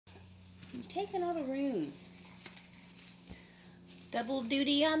You're taking all the room. Double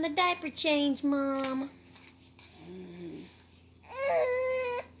duty on the diaper change, Mom.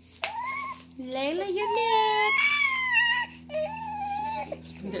 Layla, you're next.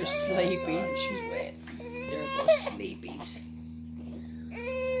 They're sleepy. She's wet. They're both sleepies.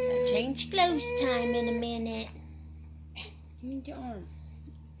 Change clothes time in a minute. Give me your arm.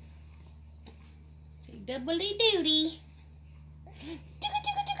 Say doubly duty.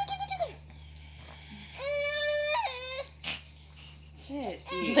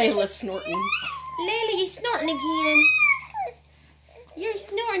 Layla snorting. Layla, you're snorting again. You're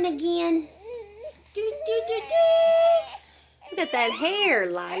snorting again. Do, do, do, do. Look at that hair,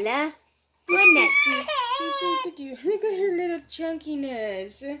 Lila. Goodness. Look at her little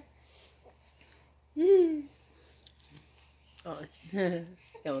chunkiness. Oh,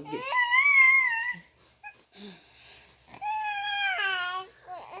 don't get.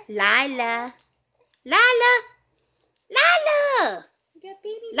 Lila. Lila. Lila. You got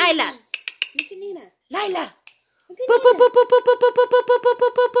baby Lila. Look at Nina. Lila. Look Boop, at boop, Nina. boop, boop, boop, boop, boop, boop, boop,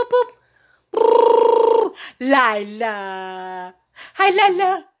 boop, boop, boop, boop. Brrr. Lila. Hi,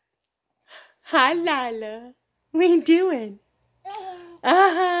 Lila. Hi, Lila. What you doing?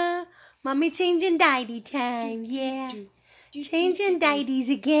 Uh-huh. Mommy changing diety time. Yeah. Changing diaties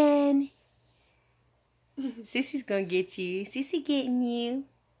again. Sissy's gonna get you. Sissy getting you.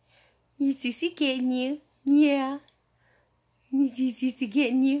 Sissy getting you. Yeah. Sissy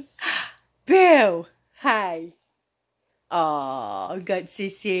getting you. Boo! Hi. Aw, got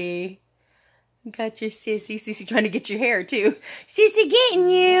Sissy. Got your Sissy. Sissy trying to get your hair, too. Sissy getting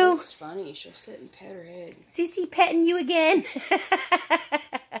you. It's funny. She'll sit and pet her head. Sissy petting you again.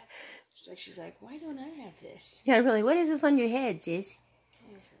 She's like, why don't I have this? Yeah, really. What is this on your head, sis?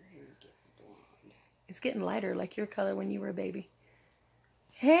 Why is her hair getting blonde? It's getting lighter, like your color when you were a baby.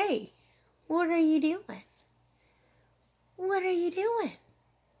 Hey, what are you doing? What are you doing?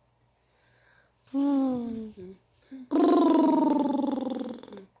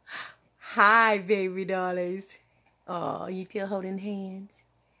 Hi, baby dollies. Oh, you still holding hands?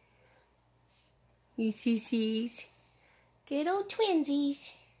 You sissies. Good old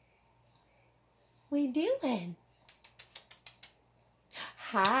twinsies. What you doing?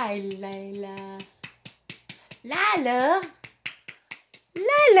 Hi, Layla. Lila.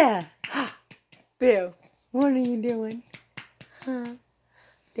 Lila. Bill, what are you doing? Huh?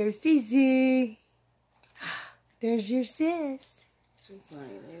 There's Sissy. There's your sis. So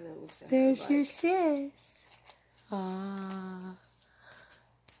funny. Layla looks at There's her your like, sis. Ah,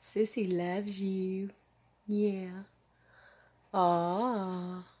 Sissy loves you. Yeah.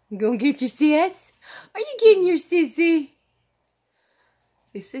 Ah, gonna get your sis? Are you getting your sissy?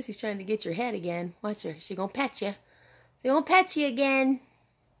 See, Sissy's trying to get your head again. Watch her. She gonna pat you. She gonna pat you again.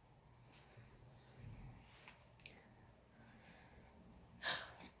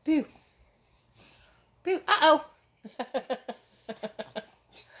 Boo. Boo. Uh-oh.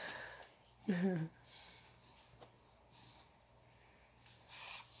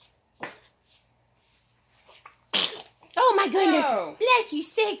 Oh my goodness. No. Bless you,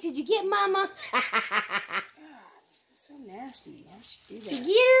 sick. Did you get Mama? God, it's so nasty. How should she do Did that?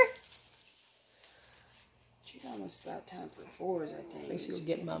 you get her? She's almost about time for fours, I think. She'll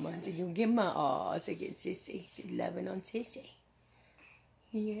get Mama. She's gonna get Mama. Oh, to get Sissy. She's loving on Sissy.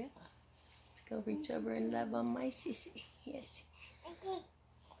 Yeah. Let's go reach over and love on my Sissy. Yes.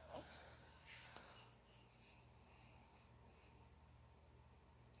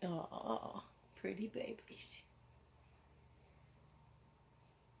 Oh, pretty babies.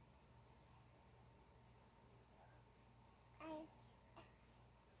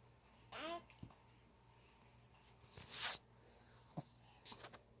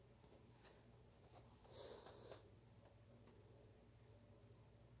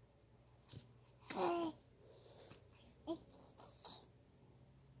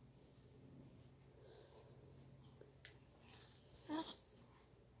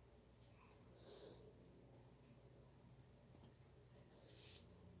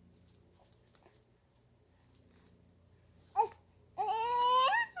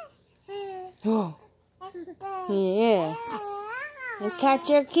 Oh. Yeah. And catch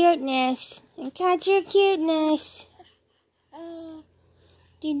your cuteness. And catch your cuteness.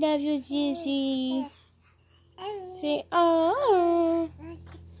 Do you love your Sissy? Say, oh.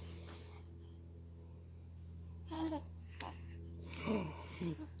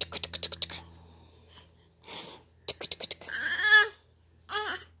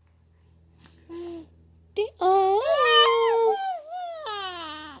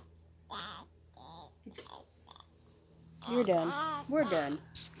 You're done. We're done.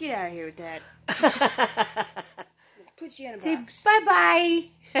 Get out of here with that. Put you in a Say box. bye-bye.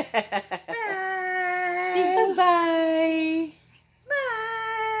 Bye. Say bye-bye.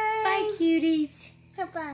 Bye. Bye, cuties. Bye.